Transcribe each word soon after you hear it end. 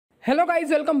Hello guys,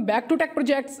 welcome back to Tech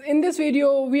Projects. In this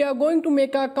video, we are going to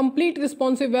make a complete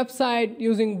responsive website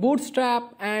using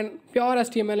Bootstrap and pure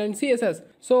HTML and CSS.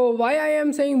 So why I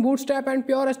am saying Bootstrap and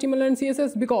pure HTML and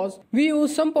CSS? Because we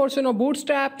use some portion of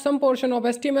Bootstrap, some portion of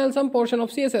HTML, some portion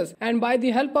of CSS. And by the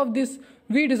help of this,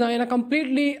 we design a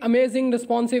completely amazing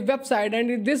responsive website.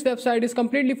 And this website is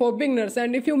completely for beginners.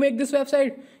 And if you make this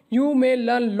website, you may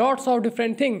learn lots of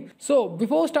different things. So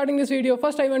before starting this video,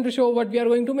 first I want to show what we are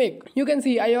going to make. You can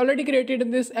see I already created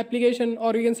this application,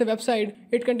 or you can say website.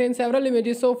 It contains several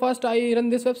images. So first I run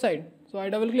this website. So I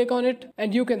double click on it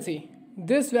and you can see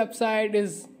this website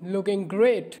is looking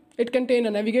great. It contains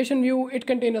a navigation view, it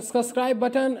contains a subscribe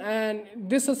button, and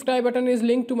this subscribe button is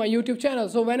linked to my YouTube channel.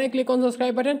 So when I click on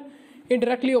subscribe button, it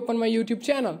directly open my YouTube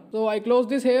channel. So I close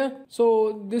this here.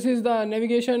 So this is the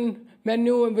navigation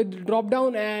menu with drop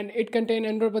down, and it contains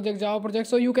Android project, Java project.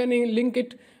 So you can link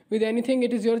it with anything.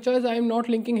 It is your choice. I am not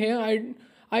linking here.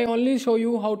 I only show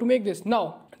you how to make this.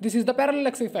 Now this is the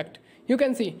parallax effect. You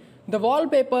can see the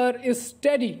wallpaper is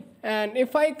steady, and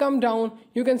if I come down,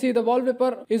 you can see the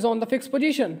wallpaper is on the fixed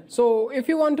position. So if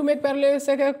you want to make parallax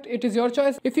effect, it is your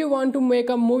choice. If you want to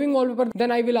make a moving wallpaper,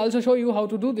 then I will also show you how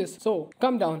to do this. So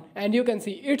come down and you can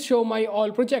see it show my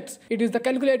all projects. It is the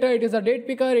calculator, it is a date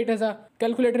picker, it has a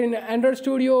calculator in Android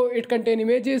Studio, it contains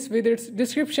images with its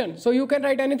description. So you can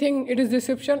write anything, it is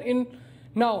description in.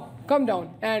 Now come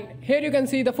down and here you can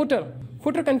see the footer.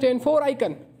 Footer contains 4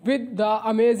 icons with the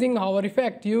amazing hover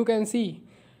effect. You can see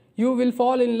you will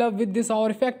fall in love with this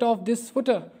hover effect of this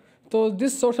footer. So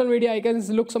this social media icons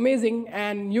looks amazing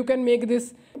and you can make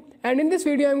this. And in this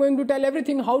video I'm going to tell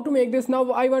everything how to make this.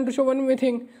 Now I want to show one more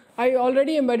thing. I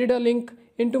already embedded a link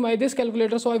into my this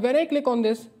calculator. So when I click on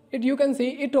this, you can see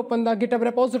it open the GitHub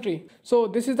repository. So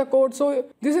this is the code. So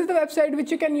this is the website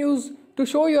which you can use to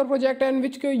show your project and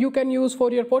which you can use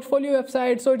for your portfolio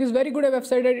website. So it is very good a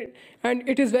website and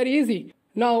it is very easy.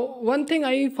 Now one thing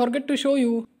I forgot to show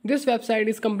you, this website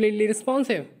is completely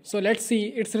responsive. So let's see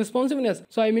its responsiveness.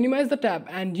 So I minimize the tab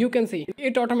and you can see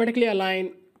it automatically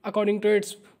align according to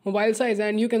its mobile size,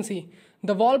 and you can see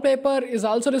the wallpaper is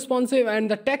also responsive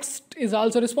and the text is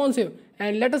also responsive.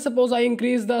 And let us suppose I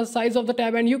increase the size of the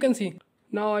tab and you can see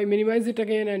now I minimize it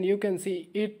again and you can see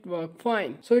it worked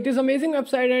fine. So it is amazing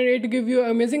website and it give you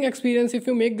amazing experience if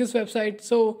you make this website.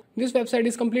 So this website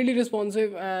is completely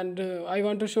responsive, and I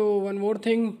want to show one more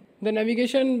thing. The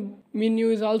navigation menu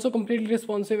is also completely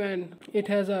responsive and it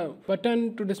has a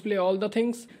button to display all the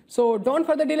things. So don't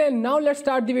further delay. Now let's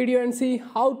start the video and see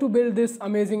how to build this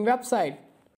amazing website.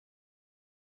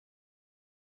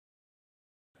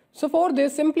 So for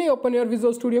this, simply open your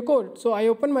Visual Studio Code. So I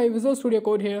open my Visual Studio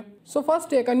Code here. So first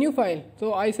take a new file.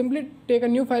 So I simply take a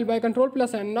new file by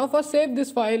Ctrl+N. Now first save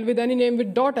this file with any name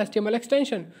with .html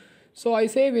extension. So I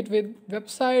save it with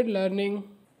website learning.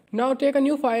 Now take a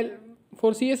new file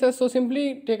for CSS. So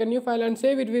simply take a new file and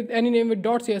save it with any name with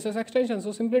 .css extension.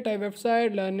 So simply type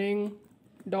website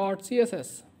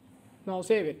learning.css. Now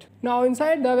save it. Now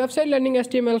inside the website learning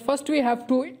HTML, first we have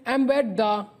to embed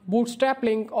the bootstrap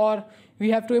link, or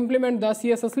we have to implement the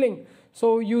CSS link.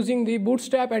 So using the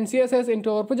bootstrap and CSS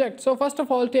into our project. So first of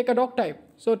all, take a doc type.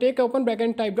 So take a open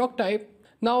bracket, type doc type.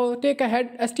 Now take a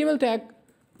head HTML tag.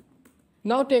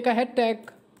 Now take a head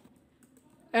tag.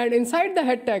 And inside the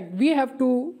head tag, we have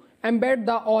to embed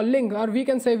the all link, or we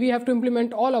can say we have to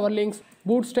implement all our links,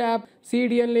 bootstrap,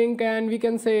 CDN link, and we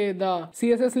can say the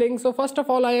CSS link. So first of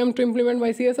all, I am to implement my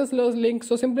CSS link.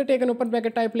 So simply take an open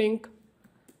bracket, type link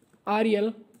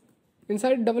rel.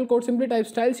 Inside double quote, simply type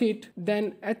style sheet,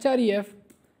 then href,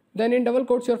 then in double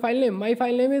quotes your file name. My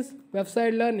file name is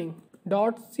website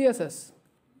learning.css.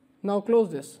 Now close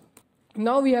this.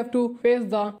 Now we have to paste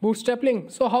the bootstrap link.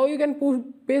 So how you can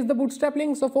paste the bootstrap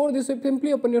link? So for this, you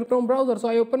simply open your Chrome browser. So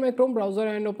I open my Chrome browser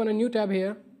and open a new tab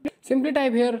here. Simply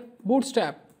type here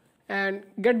bootstrap, and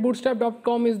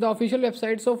getbootstrap.com is the official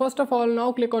website. So first of all,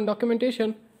 now click on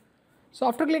documentation. So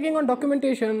after clicking on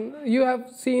documentation, you have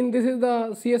seen this is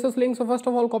the CSS link. So first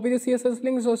of all, copy the CSS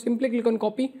link. So simply click on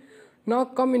copy. Now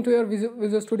come into your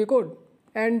Visual Studio Code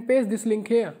and paste this link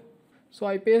here. So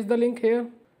I paste the link here.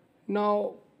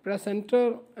 Now press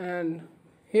enter, and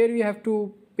here we have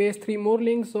to paste 3 more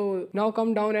links. So now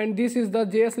come down, and this is the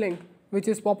JS link, which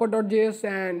is popper.js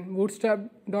and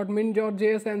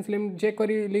bootstrap.min.js and slim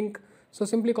jQuery link. So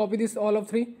simply copy this all of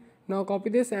 3. Now copy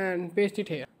this and paste it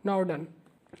here. Now done.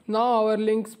 Now our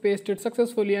links pasted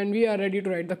successfully and we are ready to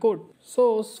write the code.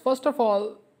 So first of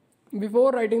all,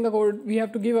 before writing the code, we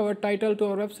have to give our title to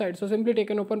our website. So simply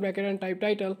take an open bracket and type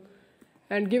title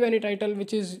and give any title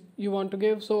which is you want to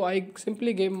give. So I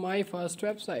simply gave my first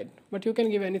website, but you can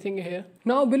give anything here.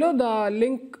 Now below the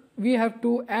link we have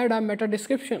to add a meta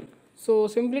description. So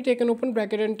simply take an open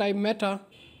bracket and type meta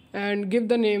and give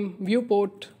the name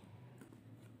viewport.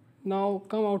 Now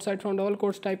come outside from double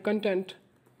quotes, type content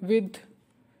with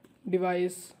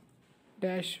device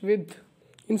dash width.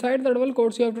 Inside the double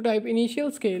quotes you have to type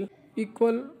initial scale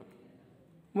equal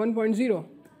 1.0,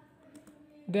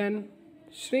 then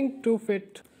shrink to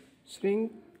fit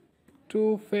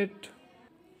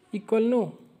equal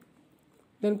no,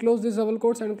 then close this double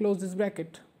quotes and close this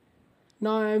bracket.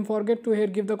 Now I am forget to here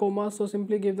give the comma, so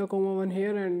simply give the comma 1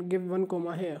 here and give 1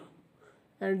 comma here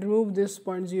and remove this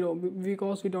 0.0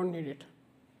 because we don't need it.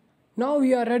 Now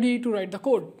we are ready to write the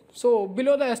code. So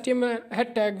below the HTML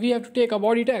head tag we have to take a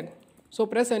body tag. So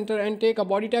press enter and take a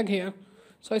body tag here.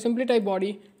 So I simply type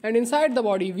body, and inside the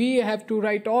body we have to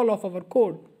write all of our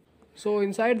code. So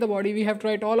inside the body we have to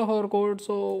write all of our code.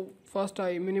 So first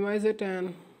I minimize it,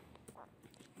 and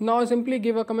now I simply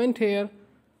give a comment here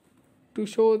to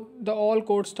show the all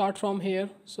code start from here.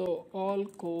 So all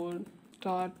code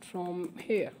start from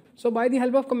here. So by the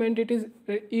help of comment it is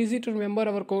easy to remember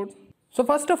our code. So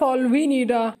first of all we need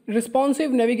a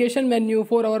responsive navigation menu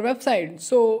for our website.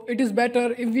 So it is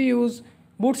better if we use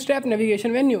Bootstrap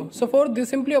navigation menu. So for this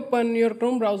simply open your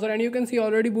Chrome browser and you can see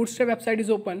already Bootstrap website is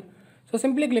open. So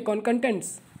simply click on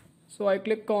contents. So I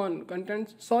click on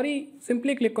contents,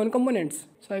 simply click on components.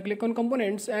 So I click on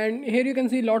components and here you can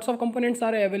see lots of components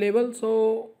are available.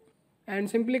 So and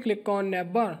simply click on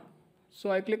navbar.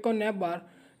 So I click on navbar.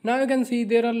 Now you can see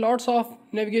there are lots of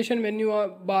navigation menu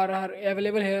bar are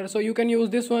available here. So you can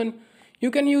use this one, you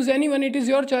can use any one, it is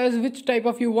your choice which type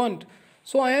of you want.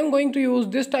 So I am going to use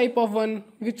this type of one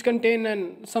which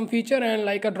contain some feature and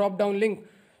like a drop down link.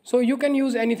 So you can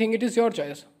use anything, it is your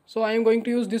choice. So I am going to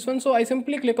use this one. So I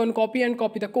simply click on copy and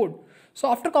copy the code.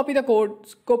 So after copy the code,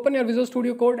 open your Visual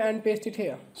Studio Code and paste it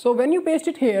here. So when you paste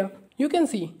it here, you can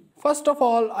see first of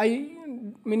all I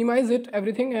minimize it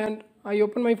everything and I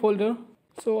open my folder.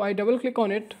 So I double click on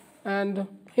it and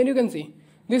here you can see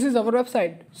this is our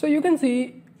website. So you can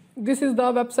see this is the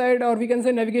website, or we can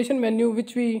say navigation menu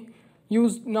which we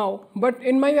use now, but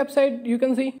in my website you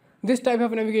can see this type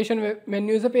of navigation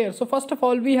menu is appear. So first of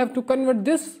all we have to convert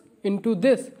this into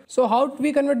this. So how do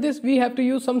we convert this? We have to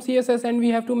use some CSS and we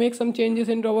have to make some changes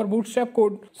into our Bootstrap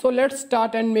code. So let's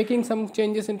start and making some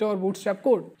changes into our Bootstrap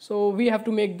code. So we have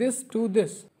to make this to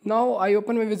this. Now I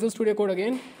open my Visual Studio Code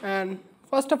again, and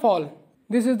first of all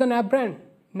this is the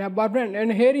navbar brand,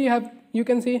 and here you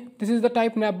can see this is the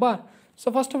type navbar. So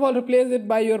first of all replace it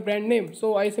by your brand name.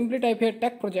 So I simply type here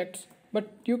tech projects, but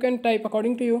you can type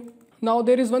according to you. Now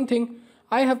there is one thing,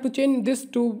 I have to change this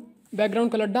to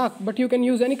background color dark, but you can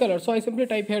use any color. So I simply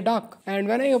type here dark, and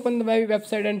when I open the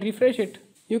website and refresh it,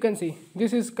 you can see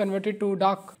this is converted to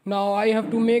dark. Now I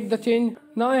have to make the change.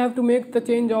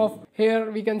 Of here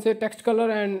we can say text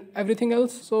color and everything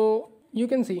else. So you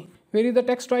can see where is the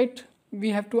text, right?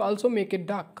 We have to also make it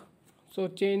dark. So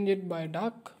change it by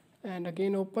dark and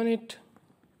again open it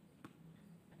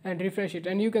and refresh it,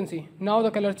 and you can see now the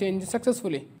color changes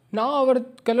successfully. Now our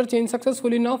color changed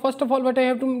successfully. Now first of all what I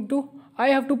have to do, I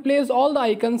have to place all the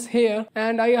icons here,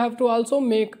 and I have to also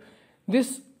make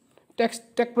this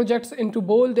tech projects into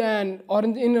bold and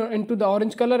orange into the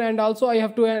orange color, and also I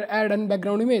have to add a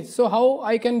background image. So how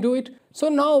I can do it? So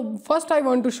now first I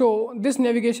want to show this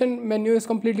navigation menu is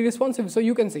completely responsive. So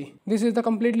you can see this is the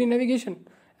completely navigation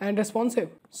and responsive.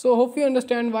 So hope you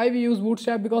understand why we use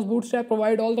Bootstrap, because Bootstrap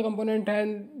provide all the component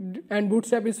and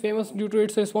Bootstrap is famous due to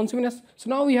its responsiveness. So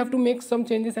now we have to make some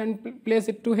changes and place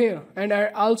it to here, and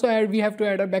we have to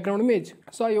add a background image.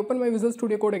 So I open my Visual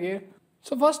Studio Code again.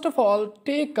 So first of all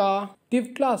take a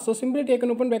div class. So simply take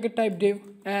an open bracket, type div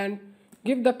and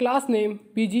give the class name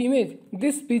PG image.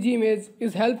 This PG image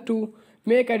is help to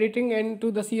make editing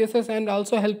into the CSS and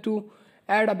also help to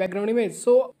add a background image.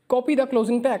 So copy the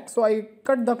closing tag. So I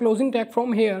cut the closing tag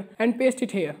from here and paste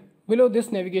it here below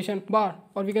this navigation bar,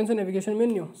 or we can say navigation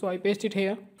menu. So I paste it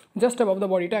here just above the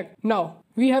body tag. Now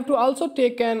we have to also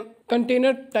take an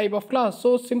container type of class.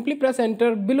 So simply press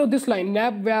enter below this line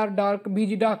navbar dark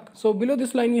bg dark. So below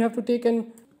this line you have to take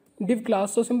an div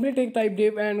class. So simply take type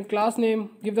div and class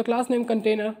name, give the class name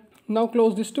container. Now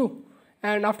close this too,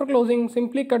 and after closing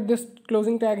simply cut this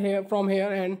closing tag here from here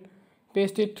and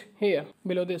paste it here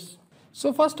below this.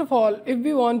 So first of all, if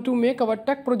we want to make our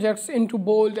tech projects into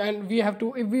bold, and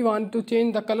if we want to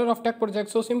change the color of tech project,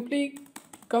 so simply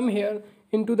come here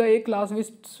into the A class which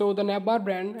show the navbar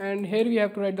brand, and here we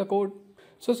have to write the code.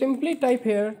 So simply type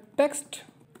here text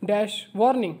dash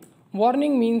warning.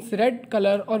 Warning means red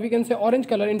color, or we can say orange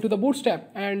color into the Bootstrap,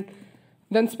 and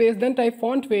then space, then type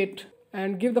font weight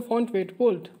and give the font weight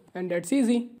bold, and that's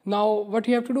easy. Now what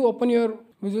you have to do, open your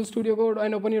Visual Studio Code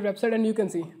and open your website, and you can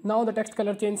see now the text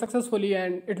color changed successfully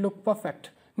and it looked perfect.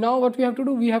 Now what we have to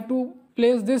do, we have to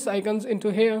place these icons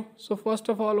into here. So first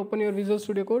of all, open your Visual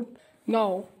Studio Code.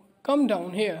 Now come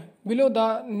down here below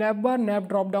the navbar nav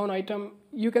drop down item.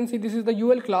 You can see this is the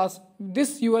UL class.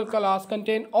 This UL class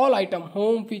contain all item,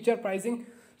 home, feature, pricing.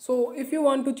 So if you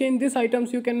want to change these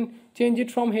items, you can change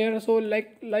it from here. So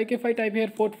like if I type here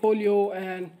portfolio,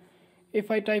 and if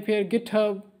I type here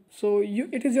GitHub, so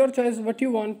it is your choice what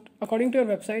you want according to your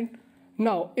website.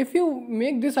 Now if you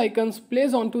make these icons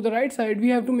place onto the right side, we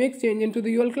have to make change into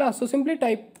the UL class. So simply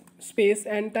type space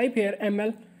and type here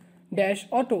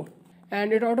ml-auto,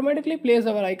 and it automatically plays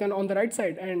our icon on the right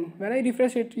side. And when I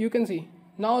refresh it, you can see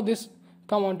now this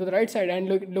come onto the right side and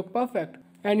look perfect.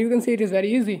 And you can see it is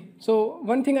very easy. So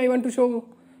one thing I want to show,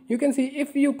 you can see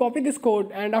if you copy this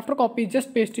code and after copy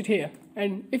just paste it here,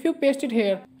 and if you paste it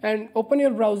here and open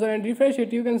your browser and refresh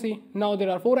it, you can see now there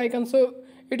are 4 icons. So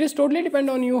it is totally depend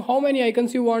on you how many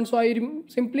icons you want. So I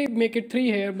simply make it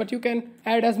 3 here, but you can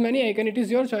add as many icons. It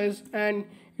is your choice, and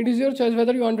it is your choice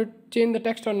whether you want to change the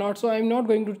text or not. So I'm not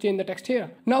going to change the text here.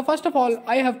 Now first of all,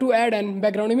 I have to add an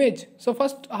background image. So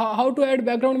first, how to add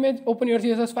background image? Open your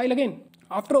CSS file again.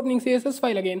 After opening CSS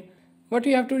file again, what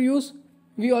you have to use,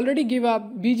 we already give a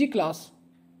BG class,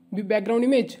 background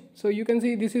image. So you can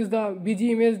see this is the BG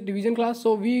image division class.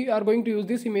 So we are going to use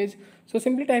this image. So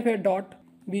simply type here dot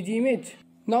BG image.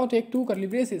 Now take 2 curly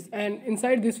braces, and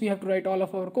inside this we have to write all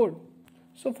of our code.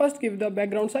 So first give the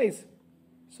background size.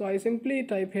 So I simply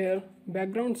type here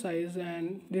background size,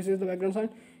 and this is the background size.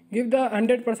 Give the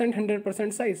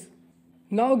 100% size.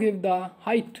 Now give the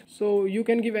height. So you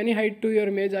can give any height to your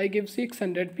image. I give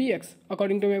 600 px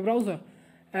according to my browser.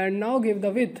 And now give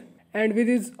the width, and width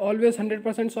is always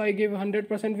 100%, so I give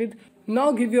 100% width.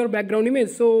 Now give your background image.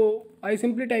 So I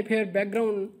simply type here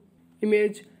background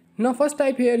image. Now first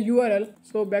type here URL.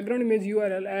 So background image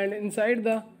URL, and inside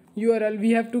the URL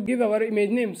we have to give our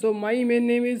image name. So my image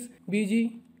name is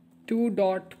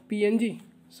bg2.png.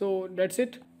 So that's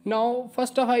it. Now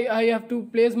first off, I have to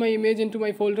place my image into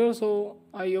my folder. So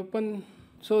I open,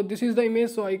 so this is the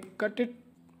image, so I cut it.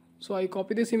 So I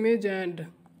copy this image and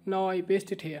now I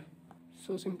paste it here.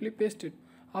 So simply paste it.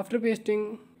 After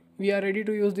pasting, we are ready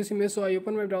to use this image. So I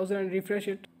open my browser and refresh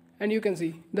it, and you can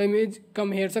see the image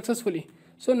come here successfully.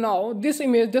 So now this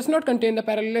image does not contain the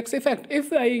parallax effect.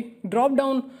 If I drop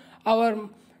down our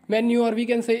menu, or we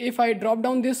can say if I drop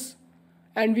down this,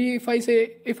 and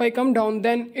if I come down,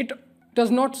 then it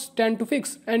does not stand to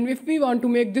fix. And if we want to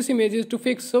make this images to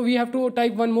fix, so we have to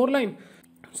type one more line.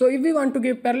 So if we want to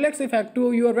give parallax effect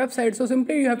to your website, so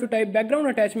simply you have to type background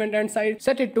attachment and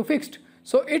set it to fixed.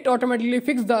 So it automatically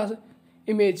fixes the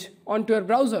image onto your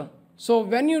browser. So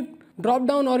when you drop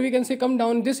down, or we can say come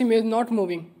down, this image not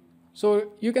moving.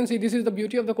 So you can see this is the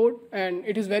beauty of the code, and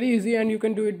it is very easy, and you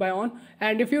can do it by on.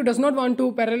 And if you does not want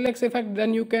to parallax effect,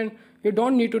 then you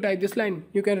don't need to type this line.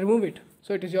 You can remove it.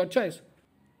 So it is your choice.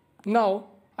 Now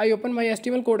I open my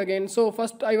HTML code again. So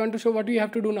first I want to show what we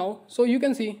have to do now. So you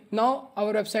can see now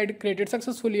our website created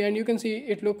successfully, and you can see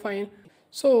it look fine.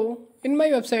 So in my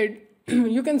website,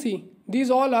 you can see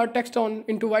these all are text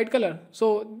into white color.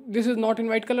 So this is not in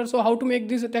white color. So how to make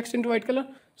this text into white color?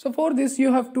 So for this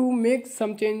you have to make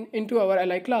some change into our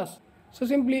li class. So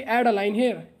simply add a line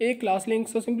here, a class link.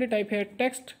 So simply type here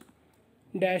text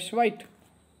dash white.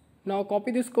 Now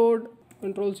copy this code,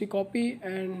 Control C copy,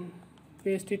 and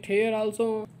paste it here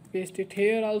also, paste it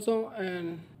here also,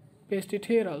 and paste it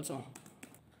here also.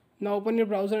 Now open your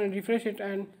browser and refresh it,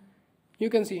 and you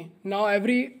can see now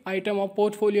every item of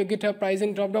portfolio, GitHub,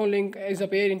 pricing, drop down link is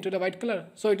appear into the white color.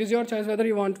 So it is your choice whether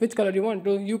you want which color you want.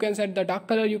 You can set the dark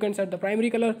color, you can set the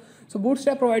primary color. So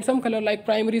Bootstrap provides some color like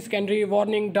primary, secondary,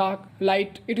 warning, dark,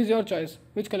 light. It is your choice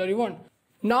which color you want.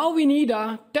 Now we need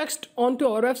a text onto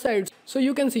our website. So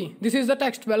you can see this is the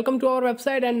text. Welcome to our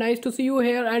website and nice to see you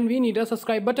here, and we need a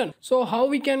subscribe button. So how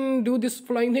we can do this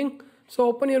following thing? So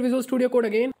open your Visual Studio Code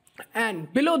again,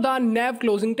 and below the nav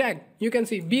closing tag, you can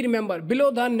see, remember below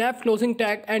the nav closing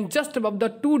tag and just above the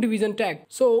to division tag.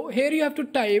 So here you have to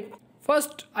type,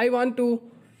 first I want to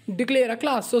declare a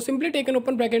class. So simply take an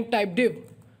open bracket, type div.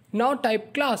 Now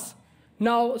type class.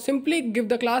 Now simply give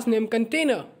the class name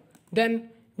container. Then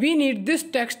we need this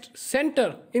text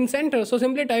center in center. So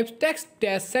simply type text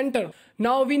dash center.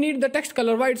 Now we need the text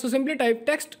color white. So simply type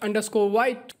text underscore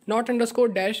white, not underscore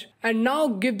dash. And now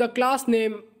give the class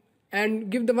name and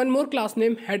give the one more class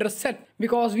name header set,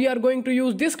 because we are going to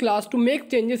use this class to make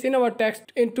changes in our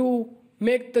text, to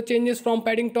make the changes from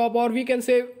padding top, or we can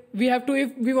say we have to,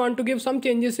 if we want to give some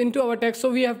changes into our text, so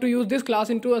we have to use this class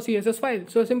into a CSS file.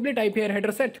 So simply type here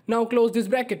header set. Now close this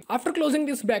bracket. After closing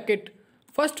this bracket,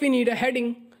 first we need a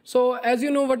heading. So as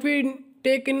you know what we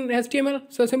take in HTML,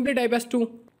 so simply type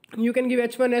S2. You can give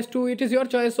H1, S2, it is your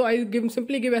choice. So I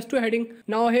simply give S2 heading.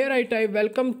 Now here I type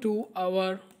welcome to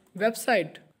our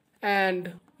website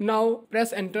and now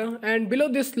press enter, and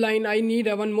below this line I need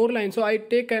one more line. So I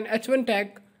take an H1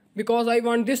 tag because I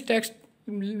want this text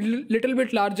little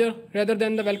bit larger rather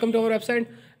than the welcome to our website.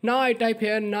 Now I type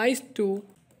here nice to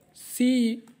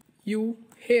see you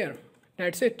here.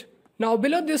 That's it. Now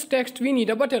below this text we need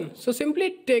a button. So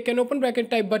simply take an open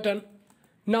bracket, type button.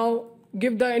 Now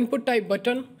give the input type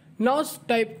button. Now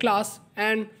type class,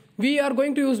 and we are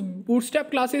going to use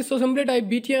bootstrap classes. So simply type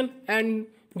btn and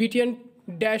btn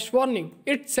dash warning.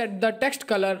 It set the text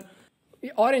color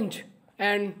orange,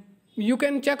 and you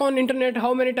can check on internet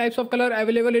how many types of color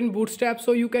available in bootstrap,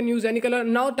 so you can use any color.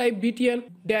 Now type btn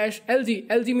dash lg.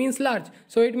 Lg means large,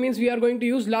 so it means we are going to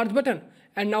use large button.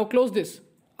 And now close this.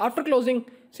 After closing,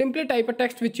 simply type a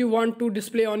text which you want to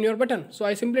display on your button. So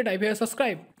I simply type here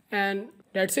subscribe, and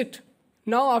that's it.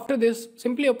 Now after this,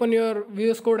 simply open your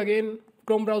VS Code again,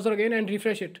 Chrome browser again, and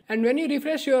refresh it. And when you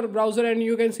refresh your browser and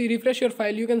you can see refresh your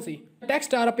file, you can see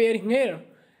text are appearing here,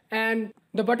 and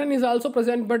the button is also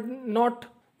present, but not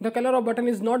the color of button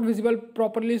is not visible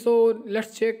properly. So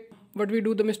let's check what we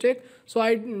do the mistake. So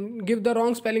I give the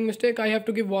wrong spelling mistake. I have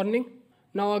to give warning.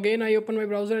 Now again I open my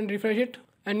browser and refresh it,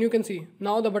 and you can see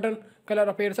now the button color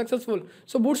appears successful.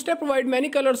 So Bootstrap provide many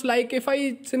colors, like if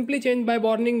I simply change by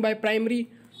warning by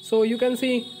primary, so you can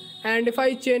see, and if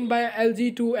I change by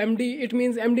LG to MD, it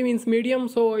means MD means medium.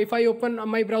 So if I open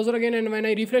my browser again and when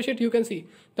I refresh it, you can see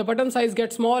the button size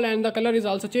gets small and the color is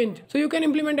also changed. So you can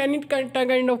implement any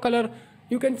kind of color.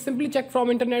 You can simply check from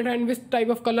internet and which type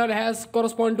of color has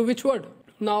correspond to which word.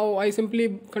 Now I simply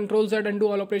Ctrl Z and do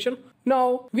all operation.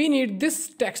 Now we need this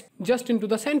text just into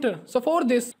the center. So for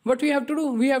this, what we have to do,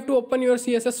 we have to open your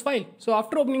CSS file. So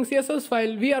after opening CSS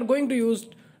file, we are going to use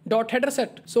 .header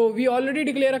set. So we already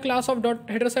declare a class of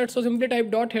 .header set. So simply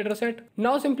type .header set.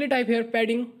 Now simply type here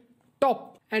padding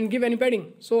top and give any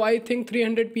padding. So I think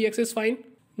 300 px is fine.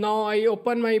 Now I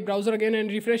open my browser again and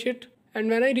refresh it. And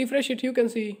when I refresh it, you can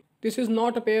see this is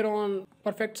not appear on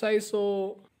perfect size.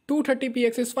 So 230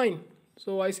 px is fine.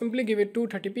 So I simply give it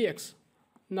 230 px.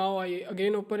 Now I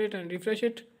again open it and refresh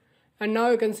it. And now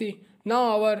you can see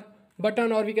now our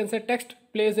button, or we can say text,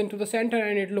 plays into the center,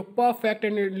 and it look perfect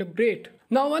and it look great.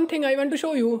 Now one thing I want to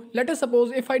show you, let us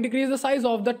suppose if I decrease the size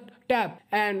of the tab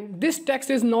and this text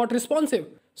is not responsive.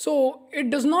 So it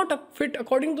does not fit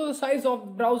according to the size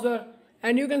of browser,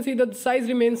 and you can see that the size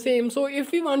remains same. So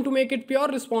if we want to make it pure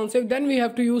responsive, then we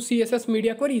have to use CSS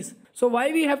media queries. So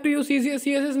why we have to use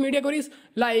CSS media queries?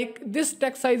 Like this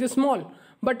text size is small,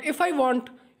 but if I want,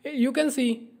 you can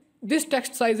see this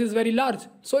text size is very large.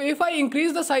 So if I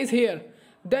increase the size here,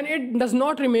 then it does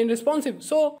not remain responsive.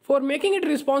 So for making it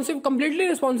responsive, completely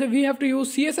responsive, we have to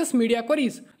use CSS media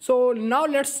queries. So now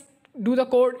let's do the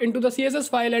code into the CSS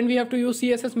file, and we have to use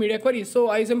CSS media queries. So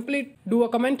I simply do a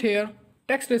comment here,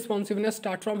 text responsiveness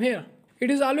start from here. It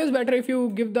is always better if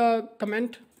you give the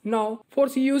comment. Now for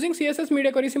using CSS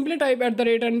media query, simply type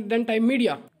 @ and then type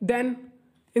media. Then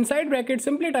inside bracket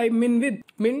simply type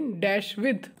min dash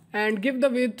width and give the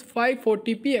width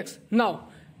 540 px. Now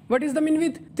what is the min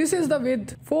width? This is the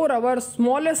width for our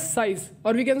smallest size,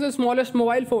 or we can say smallest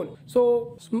mobile phone.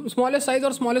 So smallest size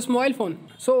or smallest mobile phone.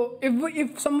 So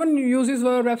if someone uses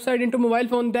our website into mobile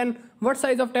phone, then what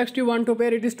size of text you want to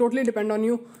appear, it is totally depend on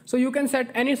you. So you can set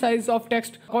any size of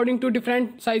text according to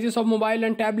different sizes of mobile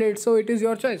and tablet. So it is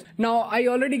your choice. Now I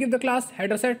already give the class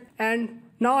header set, and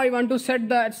now I want to set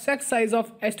the text size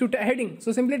of S2 heading.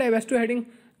 So simply type S2 heading,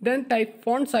 then type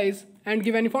font size and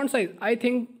give any font size. I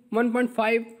think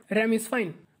 1.5 RAM is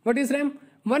fine. What is RAM?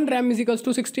 1 RAM is equals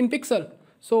to 16 pixel.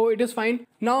 So it is fine.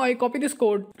 Now I copy this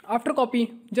code. After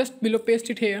copy, just below paste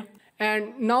it here.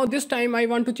 And now this time I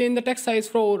want to change the text size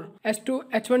for S2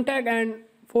 H1 tag, and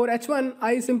for H1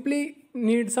 I simply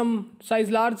need some size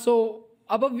large. So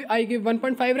above I give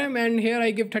 1.5 RAM and here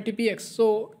I give 30 px.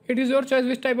 So it is your choice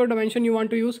which type of dimension you want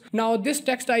to use. Now this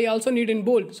text I also need in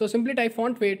bold. So simply type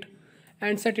font weight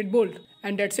and set it bold,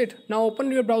 and that's it. Now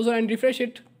open your browser and refresh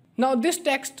it. Now this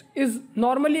text is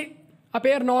normally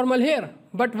appear normal here,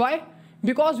 but why?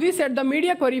 Because we set the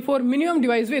media query for minimum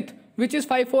device width, which is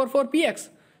 544 px.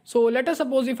 So let us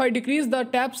suppose if I decrease the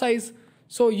tab size,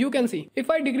 so you can see if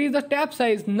I decrease the tab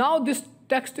size, now this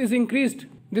text is increased.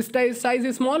 This size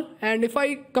is small, and if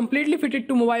I completely fit it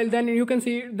to mobile, then you can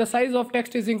see the size of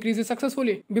text is increased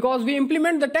successfully, because we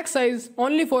implement the text size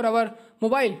only for our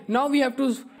mobile. Now we have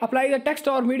to apply the text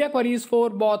or media queries for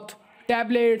both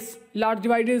tablets, large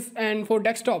devices, and for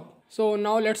desktop. So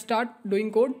now let's start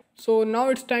doing code. So now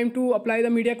it's time to apply the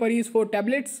media queries for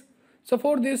tablets. So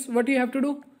for this, what you have to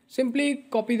do, simply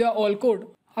copy the all code.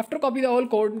 After copy the all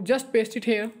code, just paste it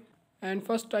here. And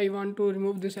first I want to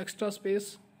remove this extra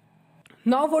space.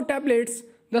 Now for tablets,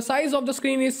 the size of the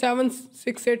screen is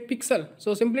 768 pixel.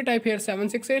 So simply type here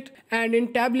 768. And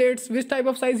in tablets, which type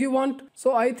of size you want?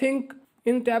 So I think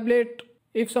in tablet,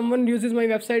 if someone uses my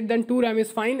website, then 2 RAM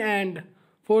is fine. And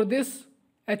for this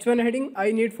H1 heading,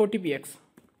 I need 40px.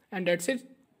 And that's it.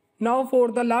 Now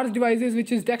for the large devices,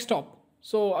 which is desktop.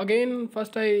 So again,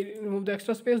 first I remove the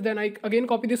extra space, then I again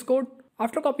copy this code.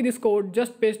 After copy this code,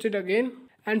 just paste it again.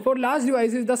 And for large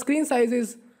devices, the screen size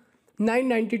is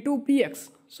 992px.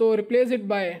 So replace it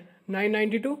by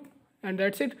 992 and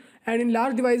that's it. And in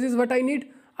large devices, what I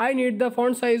need the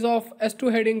font size of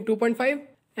S2 heading 2.5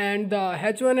 and the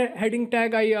H1 heading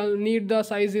tag I need the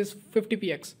size is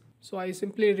 50px. So I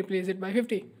simply replace it by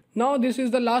 50. Now this is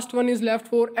the last one is left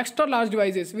for extra large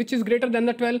devices, which is greater than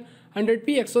the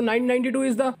 1200px. So 992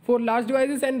 is the for large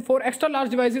devices, and for extra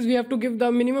large devices we have to give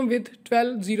the minimum width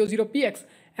 1200px.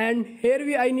 And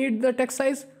here I need the text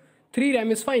size 3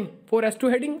 RAM is fine for S2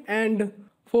 heading, and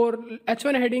for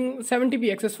H1 heading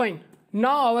 70px is fine.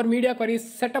 Now our media query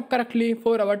is set up correctly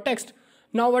for our text.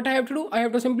 Now what I have to do, I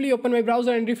have to simply open my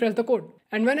browser and refresh the code.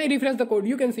 And when I refresh the code,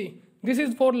 you can see this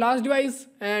is for large device,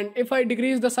 and if I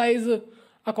decrease the size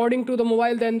according to the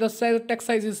mobile, then the text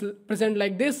size is present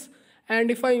like this. And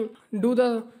if I do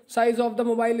the size of the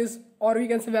mobile is, or we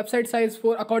can say website size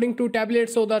for according to tablet,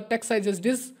 so the text size is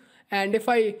this. And if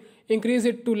I increase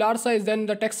it to large size, then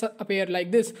the text appear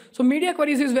like this. So media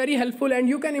queries is very helpful, and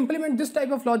you can implement this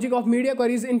type of logic of media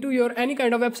queries into your any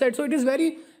kind of website. So it is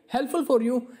very helpful for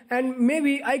you, and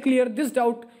maybe I clear this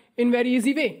doubt in very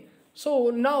easy way. So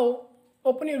now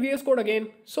open your VS Code again.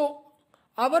 So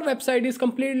our website is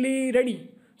completely ready.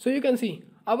 So you can see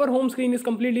our home screen is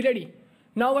completely ready.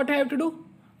 Now what I have to do?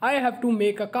 I have to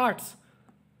make a cards.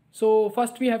 So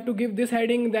first we have to give this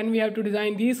heading, then we have to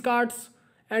design these cards,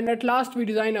 and at last we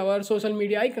design our social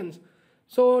media icons.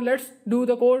 So let's do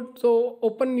the code. So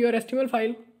open your HTML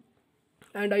file,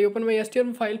 and I open my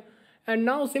HTML file, and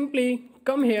now simply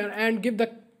come here and give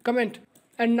the comment.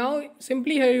 And now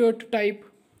simply here you have to type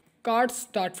cards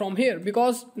start from here,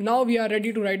 because now we are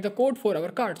ready to write the code for our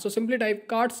card. So simply type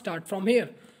cards start from here,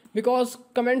 because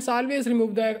comments always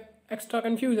remove the extra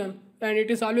confusion, and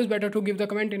it is always better to give the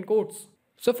comment in quotes.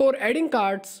 So for adding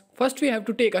cards, first we have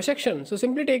to take a section. So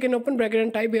simply take an open bracket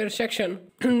and type here section.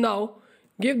 Now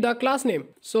give the class name.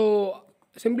 So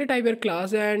simply type here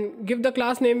class and give the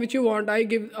class name which you want. I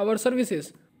give our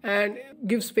services, and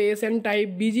give space and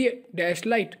type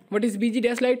bg-light. What is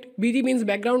bg-light? Bg means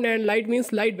background and light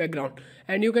means light background.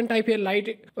 And you can type here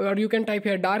light or you can type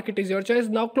here dark, it is your choice.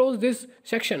 Now close this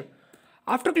section.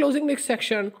 After closing this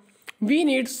section, we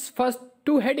need first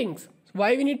 2 headings.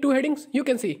 Why we need 2 headings? You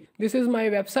can see this is my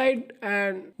website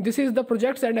and this is the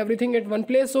projects and everything at one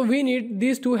place. So we need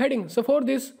these 2 headings. So for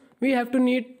this we have to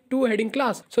need 2 heading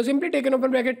class. So simply take an open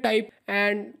bracket, type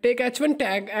and take h1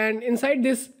 tag, and inside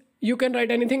this you can write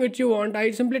anything which you want.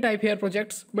 I simply type here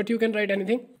projects, but you can write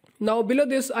anything. Now below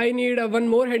this I need one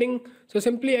more heading. So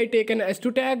simply I take an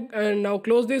s2 tag and now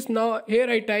close this. Now here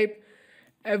I type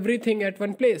everything at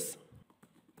one place.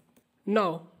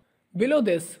 Now below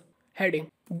this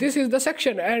heading, this is the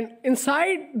section, and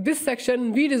inside this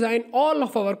section we design all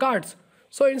of our cards.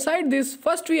 So inside this,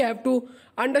 first we have to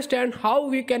understand how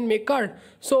we can make card.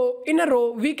 So in a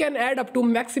row we can add up to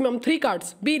maximum 3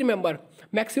 cards. Be remember,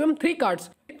 maximum 3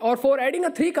 cards. Or for adding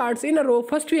a 3 cards in a row,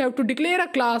 first we have to declare a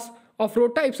class of row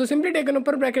type. So simply take an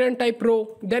open bracket and type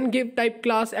row, then give type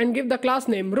class and give the class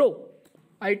name row.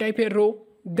 I type here row,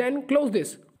 then close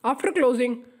this. After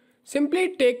closing,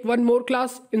 simply take one more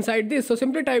class inside this. So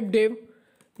simply type div,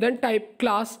 then type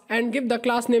class and give the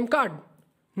class name card.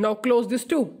 Now close this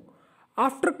too.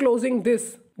 After closing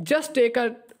this, just take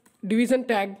a division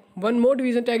tag, one more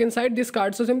division tag inside this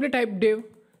card. So simply type div,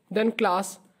 then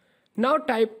class. Now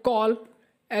type call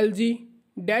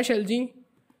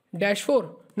lg-4.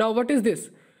 Now what is this?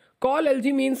 Call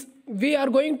lg means we are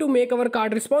going to make our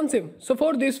card responsive. So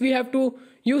for this we have to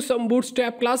use some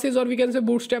bootstrap classes, or we can say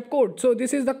bootstrap code. So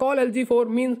this is the call lg4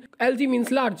 means lg means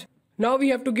large. Now we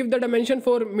have to give the dimension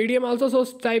for medium also. So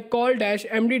type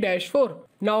call-md-4.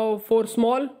 Now for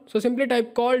small, so simply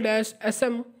type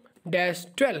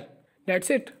call-sm-12. That's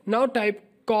it. Now type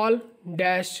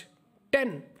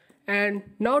call-10 and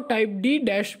now type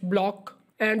d-block.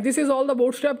 And this is all the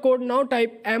bootstrap code. Now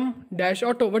type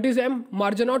m-auto. What is m?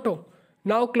 Margin auto.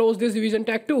 Now close this division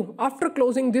tag too. After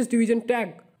closing this division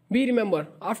tag, be remember,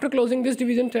 after closing this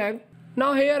division tag,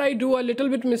 now here I do a little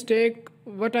bit mistake.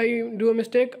 what I do a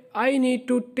mistake, I need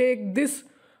to take this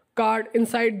card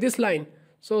inside this line.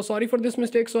 So sorry for this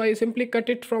mistake. So I simply cut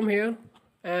it from here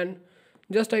and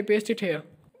just I paste it here.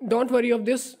 Don't worry of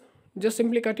this, just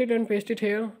simply cut it and paste it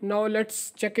here. Now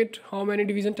let's check it, how many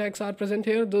division tags are present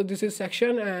here. Though this is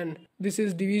section and this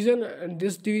is division and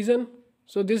this division,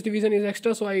 so this division is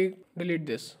extra, so I delete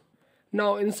this.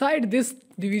 Now inside this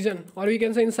division, or we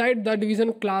can say inside the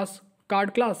division class,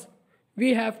 card class,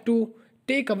 we have to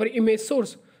take our image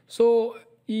source. So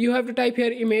you have to type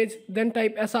here image, then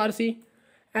type src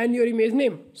and your image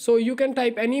name. So you can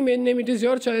type any image name, it is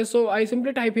your choice. So I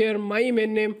simply type here my image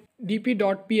name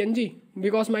dp.png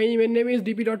because my image name is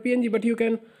dp.png, but you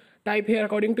can type here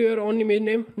according to your own image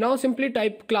name. Now simply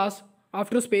type class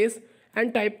after space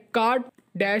and type card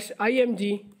dash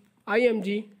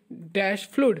img dash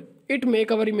fluid. It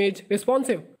make our image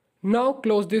responsive. Now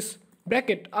close this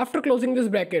bracket. After closing this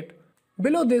bracket,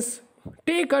 below this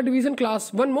take a division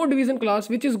class, one more division class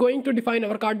which is going to define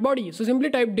our card body. So simply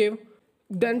type div,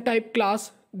 then type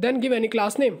class, then give any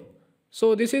class name.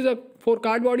 So this is a for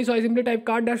card body, so I simply type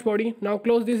card dash body. Now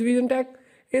close this division tag.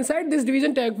 Inside this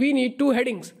division tag we need two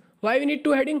headings. Why we need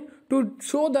two headings? To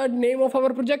show the name of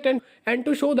our project and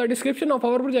to show the description of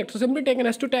our project. So simply take an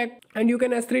S2 tag and you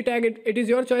can S3 tag it, it is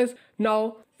your choice.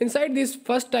 Now inside this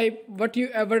first type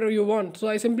whatever you want. So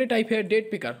I simply type here date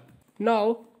picker.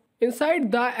 Now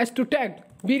inside the S2 tag,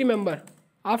 we remember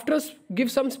after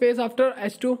give some space after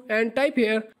S2 and type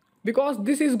here, because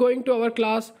this is going to our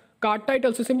class card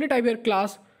title. So simply type here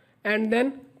class and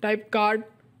then type card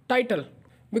title,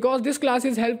 because this class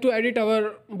is help to edit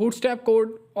our bootstrap code,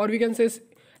 or we can say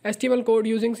HTML code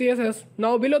using CSS.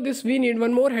 Now below this we need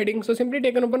one more heading. So simply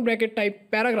take an open bracket,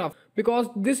 type paragraph, because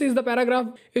this is the paragraph.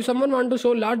 If someone want to show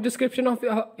large description of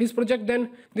his project, then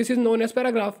this is known as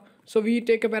paragraph. So we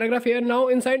take a paragraph here. Now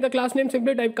inside the class name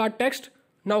simply type card text.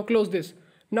 Now close this.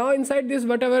 Now inside this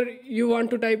whatever you want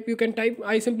to type you can type.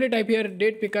 I simply type here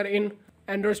date picker in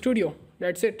Android Studio.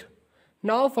 That's it.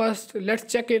 Now first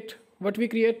let's check it what we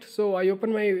create. So I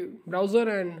open my browser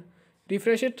and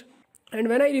refresh it, and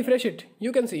when I refresh it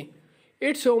you can see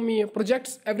it show me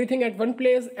projects everything at one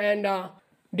place and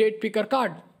date picker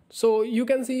card. So you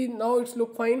can see now it's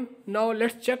look fine. Now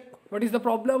let's check what is the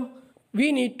problem.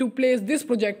 We need to place this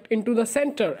project into the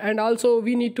center, and also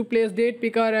we need to place date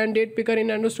picker and date picker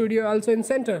in Android Studio also in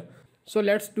center. So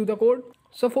let's do the code.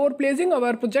 So for placing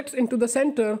our projects into the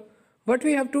center, what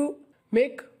we have to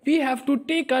make, we have to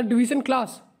take a division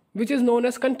class which is known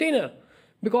as container.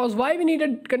 Because why we need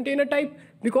a container type?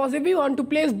 Because if we want to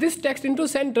place this text into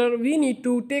center, we need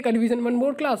to take a division one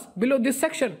more class below this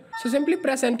section. So simply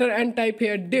press enter and type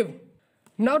here div.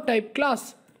 Now type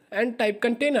class and type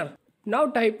container. Now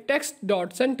type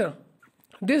text.center.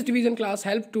 This division class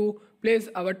helps to place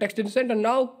our text in center.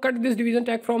 Now cut this division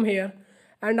tag from here,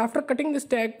 and after cutting this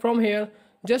tag from here,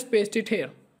 just paste it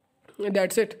here.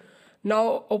 That's it.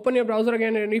 Now open your browser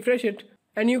again and refresh it,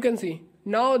 and you can see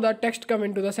now the text come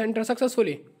into the center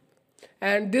successfully,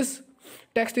 and this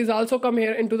text is also come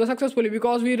here into the successfully,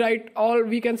 because we write all,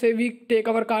 we can say we take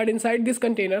our card inside this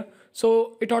container,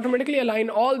 so it automatically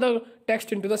align all the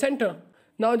text into the center.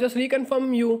 Now just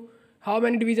reconfirm you how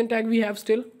many division tag we have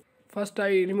still. First I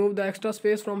remove the extra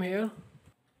space from here.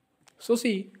 So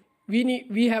see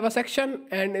we have a section,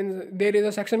 and there is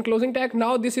a section closing tag.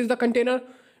 Now this is the container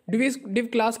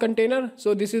div class container.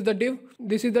 So this is the div,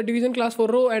 this is the division class for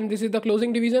row, and this is the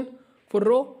closing division for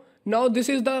row. Now this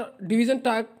is the division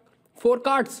tag for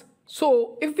cards.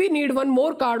 So if we need one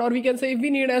more card, or we can say if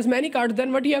we need as many cards,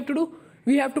 then what you have to do,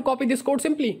 we have to copy this code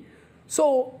simply.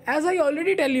 So as I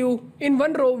already tell you, in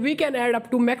one row we can add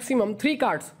up to maximum 3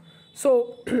 cards.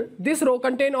 So this row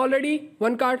contain already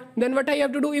one card. Then what I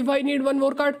have to do, if I need one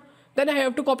more card, then I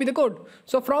have to copy the code.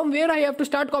 So from where I have to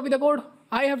start copy the code,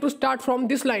 I have to start from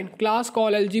this line, class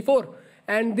call lg4,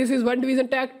 and this is one division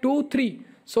tag 2 3.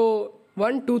 So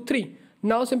 1 2 3.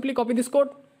 Now simply copy this code,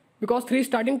 because 3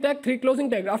 starting tag, 3 closing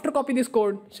tag. After copy this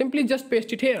code, simply just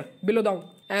paste it here below down,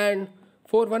 and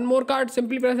for one more card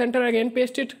simply press enter, again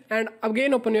paste it, and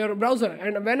again open your browser.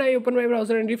 And when I open my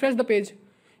browser and refresh the page,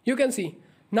 you can see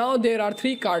now there are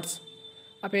 3 cards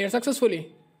appear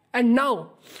successfully. And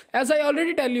now as I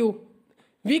already tell you,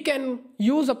 we can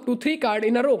use up to 3 cards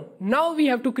in a row. Now we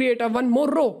have to create a one more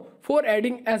row for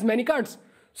adding as many cards.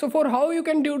 So for how you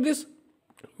can do this,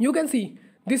 you can see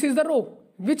this is the row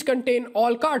which contain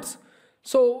all cards.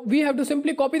 So we have to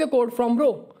simply copy the code from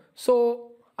row.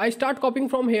 So I start copying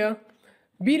from here.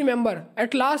 Be remember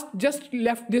at last just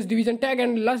left this division tag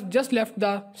and just left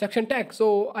the section tag.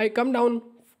 So I come down,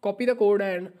 copy the code,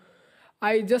 and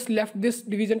I just left this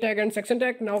division tag and section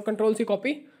tag. Now Control C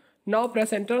copy. Now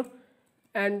press enter.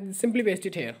 and simply paste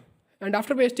it here. And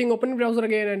after pasting, open the browser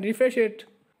again and refresh it,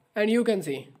 and you can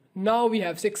see now we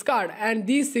have 6 cards, and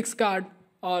these 6 cards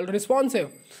are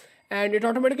responsive, and it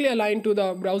automatically aligned to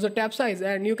the browser tab size,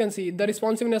 and you can see the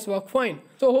responsiveness work fine.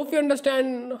 So hope you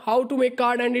understand how to make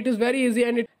card, and it is very easy,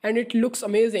 and it looks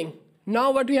amazing.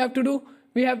 Now what we have to do,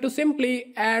 we have to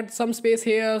simply add some space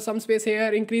here,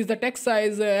 increase the text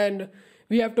size, and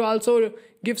we have to also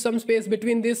give some space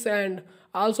between this, and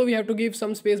also we have to give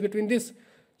some space between this.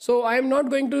 So I am not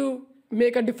going to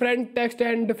make a different text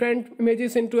and different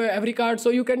images into every card, so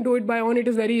you can do it by own. It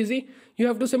is very easy. You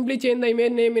have to simply change the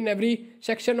image name in every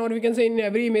section, or we can say in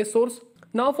every image source.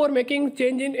 Now for making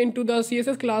change into the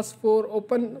CSS class, for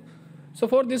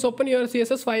this, open your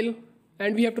CSS file,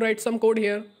 and we have to write some code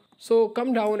here. So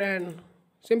come down and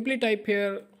simply type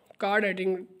here card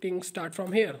editing start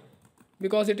from here,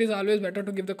 because it is always better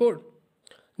to give the code.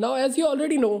 Now as you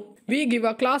already know, we give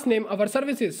a class name our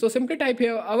services, so simply type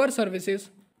here our services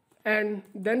and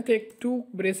then take 2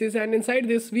 braces, and inside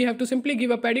this we have to simply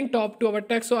give a padding top to our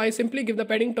text, so I simply give the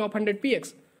padding top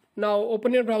 100px. Now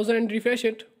open your browser and refresh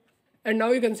it, and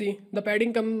now you can see the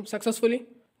padding come successfully.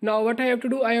 Now what I have to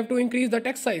do, I have to increase the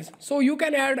text size. So you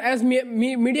can add as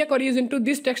media queries into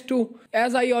this text too,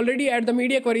 as I already add the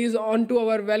media queries onto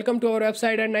our welcome to our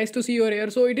website and nice to see you here.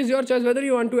 So it is your choice whether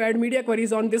you want to add media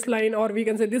queries on this line, or we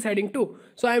can say this heading too.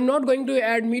 So I am not going to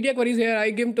add media queries here. I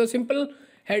give to a simple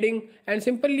heading and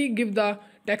simply give the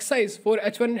text size for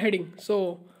H1 heading.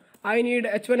 So I need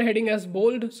H1 heading as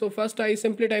bold. So first I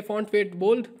simply type font weight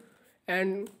bold,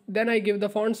 and then I give the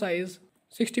font size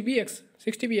 60px.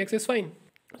 60px is fine.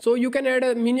 So you can add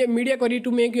a media query to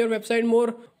make your website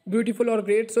more beautiful or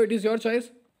great, so it is your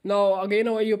choice. Now again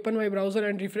I open my browser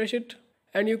and refresh it,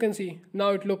 and you can see now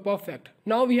it looks perfect.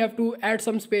 Now we have to add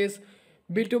some space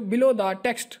below the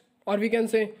text, or we can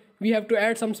say we have to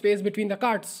add some space between the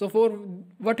cards. So for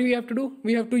what we have to do,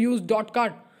 we have to use dot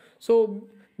card. So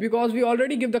because we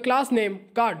already give the class name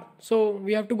card, so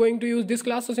we have to going to use this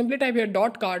class. So simply type here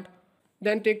dot card,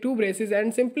 then take 2 braces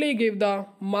and simply give the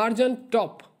margin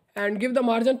top, and give the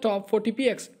margin top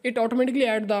 40px. It automatically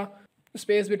add the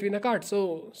space between the cards.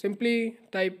 So simply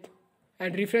type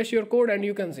and refresh your code, and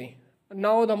you can see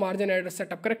now the margin add is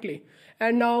set up correctly.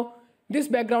 And now this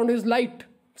background is light.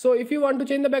 So if you want to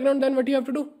change the background, then what you have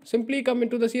to do, simply come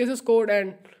into the CSS code,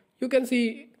 and you can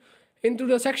see into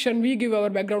the section we give our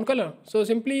background color. So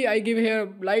simply I give here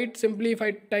light. Simply if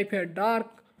I type here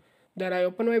dark, then I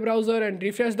open my browser and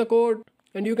refresh the code,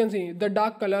 and you can see the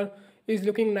dark color is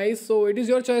looking nice. So it is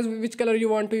your choice which color you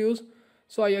want to use.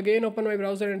 So I again open my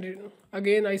browser and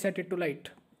again I set it to light.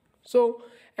 So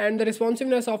and the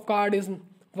responsiveness of card is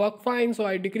work fine. So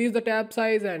I decrease the tab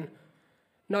size, and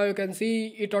now you can see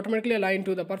it automatically aligned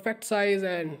to the perfect size,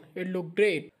 and it looked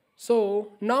great.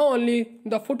 So now only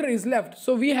the footer is left.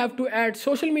 So we have to add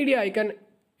social media icon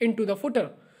into the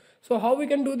footer. So how we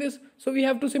can do this? So we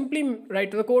have to simply write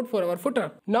the code for our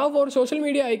footer. Now for social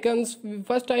media icons,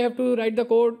 first I have to write the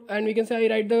code, and we can say I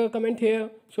write the comment here,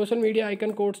 social media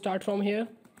icon code start from here.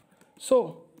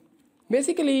 So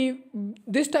basically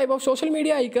this type of social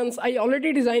media icons I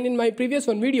already designed in my previous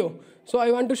one video. So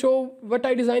I want to show what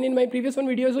I designed in my previous one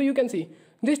video. So you can see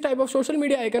this type of social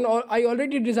media icon I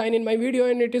already designed in my video,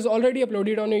 and it is already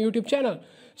uploaded on a YouTube channel.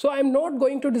 So I am not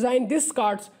going to design this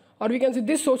cards, or we can say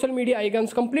this social media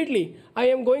icons completely. I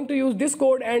am going to use this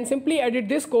code and simply edit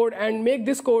this code and make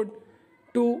this code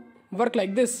to work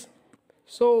like this.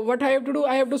 So what I have to do,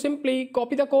 I have to simply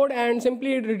copy the code and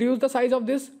simply reduce the size of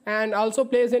this, and also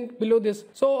place it below this.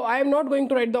 So I am not going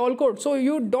to write the all code. So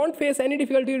you don't face any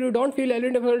difficulty, you don't feel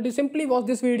any difficulty. Simply watch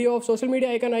this video of social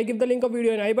media icon. I give the link of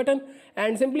video in I button,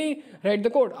 and simply write the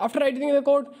code. After writing the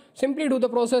code, simply do the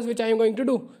process which I am going to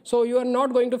do. So you are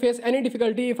not going to face any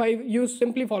difficulty if you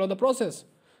simply follow the process.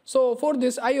 So for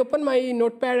this I open my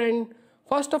notepad, and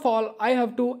first of all I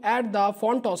have to add the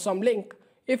font awesome link.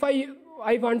 If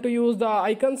I want to use the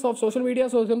icons of social media,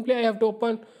 so simply I have to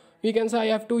open, we can say I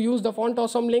have to use the font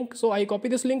awesome link. So I copy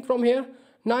this link from here.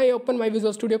 Now I open my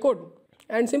Visual Studio Code,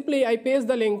 and simply I paste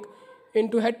the link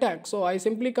into head tag. So I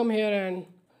simply come here and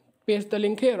paste the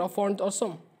link here of font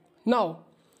awesome. Now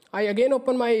I again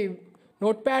open my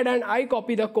notepad and I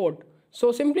copy the code.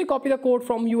 So simply copy the code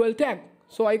from UL tag.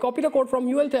 So I copy the code from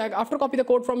UL tag. After copy the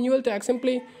code from UL tag,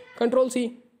 simply Ctrl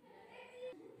C.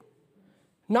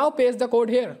 Now paste the code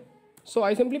here. So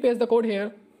I simply paste the code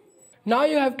here. Now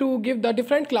you have to give the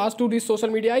different class to this social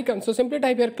media icon. So simply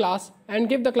type here class and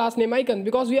give the class name icon,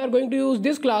 because we are going to use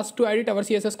this class to edit our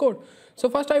CSS code. So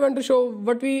first I want to show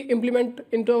what we implement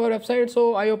into our website.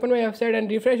 So I open my website and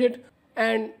refresh it,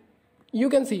 and you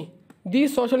can see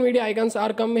these social media icons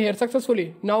are come here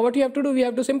successfully. Now what you have to do, we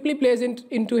have to simply place it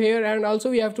into here, and also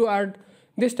we have to add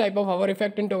this type of hover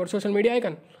effect into our social media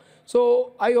icon.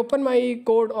 So I open my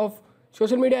code of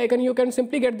social media icon. You can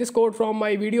simply get this code from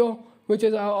my video, which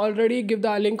is already give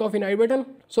the link of in I button.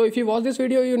 So if you watch this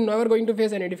video, you're never going to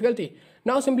face any difficulty.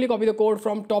 Now simply copy the code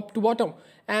from top to bottom,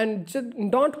 and just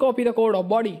don't copy the code of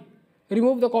body.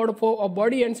 Remove the code of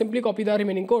body and simply copy the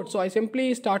remaining code. So I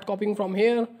simply start copying from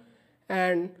here,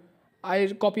 and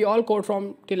I copy all code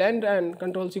from till end and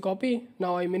Control C copy.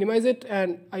 Now I minimize it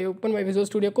and I open my Visual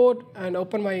Studio Code and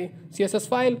open my CSS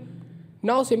file.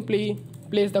 Now simply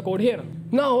place the code here.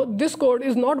 Now this code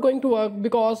is not going to work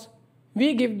because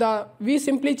we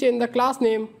simply change the class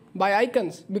name by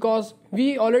icons, because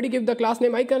we already give the class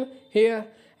name icon here,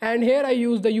 and here I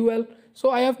use the UL. So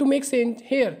I have to make change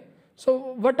here.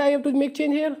 So what I have to make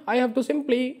change here, I have to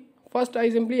simply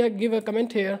give a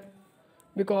comment here,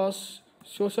 because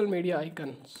social media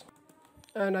icons,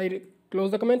 and I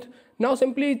close the comment. Now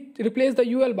simply replace the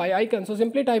UL by icon. So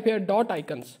simply type here dot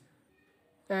icons,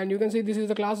 and you can see this is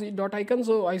the class dot icon.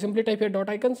 So I simply type here dot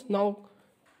icons. Now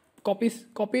copy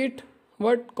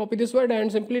this word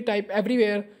and simply type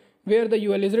everywhere where the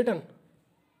UL is written.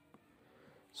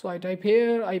 So I type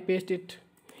here, I paste it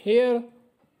here,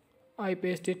 I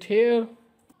paste it here,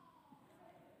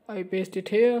 I paste it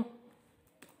here,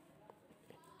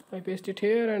 I paste it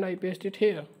here, and I paste it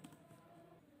here.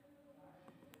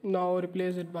 Now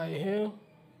replace it by here,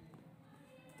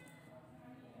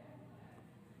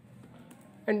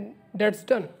 and that's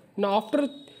done. Now after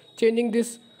changing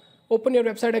this, open your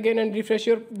website again and refresh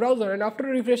your browser, and after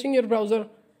refreshing your browser,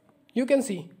 you can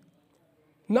see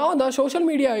now the social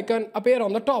media icon appear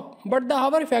on the top, but the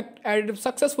hover effect added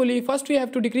successfully. First we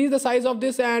have to decrease the size of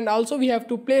this, and also we have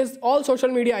to place all social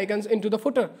media icons into the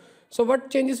footer. So what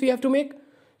changes we have to make?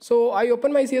 So I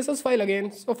open my CSS file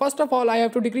again. So first of all, I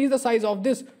have to decrease the size of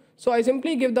this. So I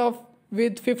simply give the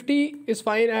width 50 is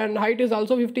fine, and height is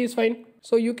also 50 is fine.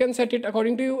 So you can set it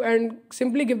according to you, and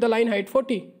simply give the line height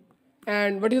 40.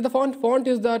 And what is the font? Font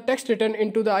is the text written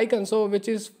into the icon, so which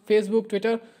is Facebook,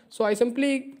 Twitter. So I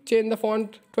simply change the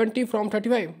font 20 from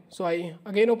 35. So I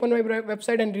again open my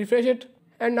website and refresh it,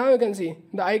 and now you can see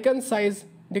the icon size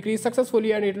decreased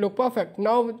successfully and it look perfect.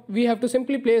 Now we have to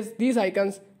simply place these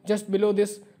icons just below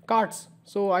this cards.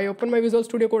 So I open my Visual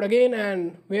Studio Code again,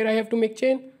 and where I have to make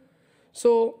change.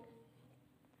 So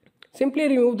simply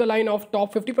remove the line of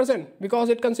top 50% because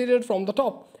it considered from the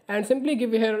top, and simply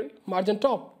give here margin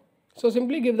top. So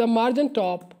simply give the margin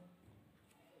top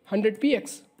 100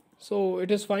 px. So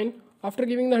it is fine. After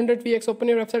giving the 100 px, open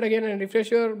your website again and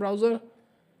refresh your browser,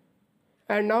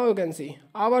 and now you can see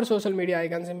our social media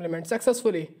icons implement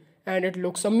successfully, and it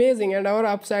looks amazing, and our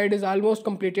website is almost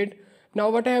completed. Now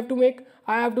what I have to make,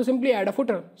 I have to simply add a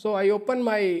footer. So I open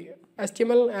my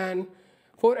HTML, and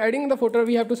for adding the footer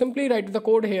we have to simply write the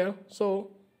code here. So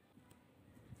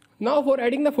now for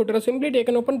adding the footer, simply take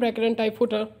an open bracket and type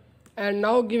footer, and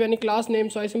now give any class name.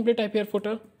 So I simply type here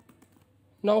footer.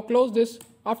 Now close this.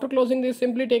 After closing this,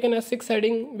 simply take an S6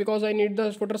 heading because I need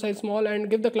the footer size small, and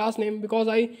give the class name because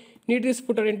I need this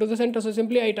footer into the center. So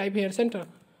simply I type here center.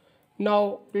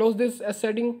 Now close this S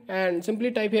heading and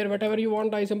simply type here whatever you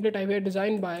want. I simply type here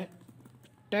designed by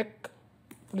tech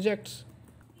projects,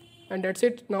 and that's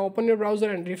it. Now open your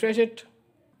browser and refresh it,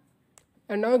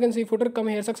 and now you can see footer come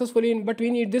here successfully, but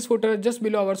we need this footer just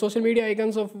below our social media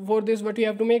icons. So for this, what we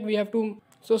have to make, we have to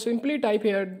simply type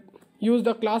here, use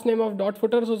the class name of dot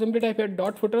footer. So simply type here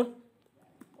dot footer.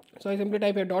 So I simply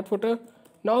type here dot footer.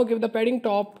 Now give the padding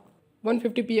top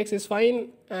 150 px is fine,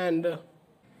 and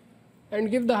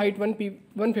give the height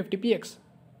 150 px.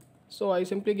 So I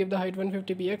simply give the height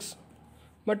 150 px,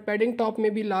 but padding top may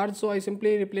be large, so I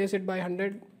simply replace it by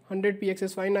 100 px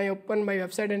is fine. I open my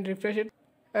website and refresh it,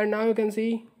 and now you can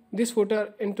see this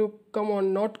footer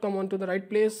not come on to the right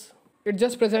place. It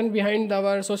just present behind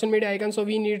our social media icon. So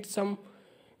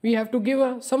we have to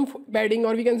give some padding,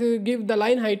 or we can say give the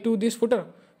line height to this footer.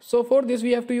 So for this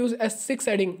we have to use S6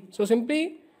 heading. So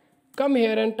simply come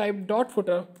here and type dot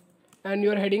footer, and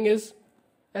your heading is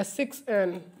S6,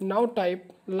 and now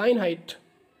type line height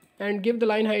and give the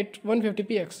line height 150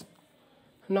 px.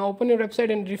 Now open your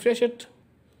website and refresh it,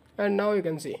 and now you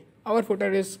can see our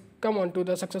footer is come onto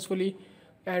the successfully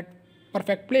at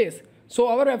perfect place. So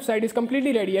our website is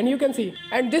completely ready, and you can see,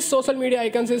 and this social media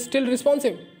icons is still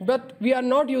responsive, but we are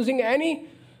not using any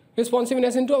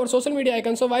responsiveness into our social media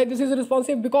icons. So why this is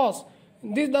responsive? Because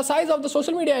the size of the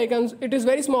social media icons, it is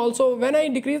very small. So when I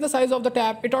decrease the size of the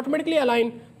tab, it automatically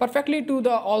align perfectly to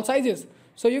the all sizes.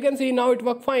 So you can see now it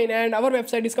worked fine, and our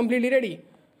website is completely ready.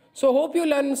 So hope you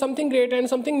learn something great and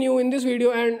something new in this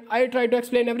video, and I try to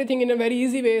explain everything in a very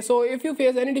easy way. So if you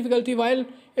face any difficulty while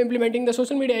implementing the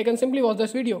social media, you can simply watch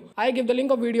this video. I give the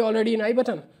link of video already in I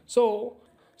button.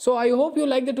 So I hope you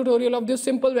like the tutorial of this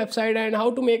simple website and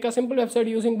how to make a simple website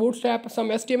using Bootstrap, some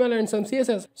HTML and some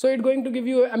CSS. So it's going to give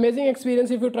you amazing experience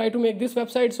if you try to make this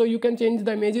website. So you can change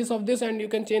the images of this and you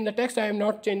can change the text. I am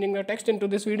not changing the text into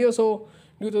this video, so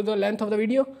due to the length of the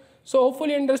video. So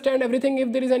hopefully you understand everything.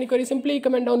 If there is any query, simply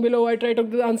comment down below. I try to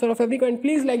give the answer of every comment.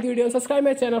 Please like the video and subscribe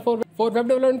my channel for web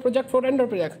development project, for Android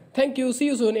project. Thank you. See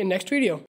you soon in next video.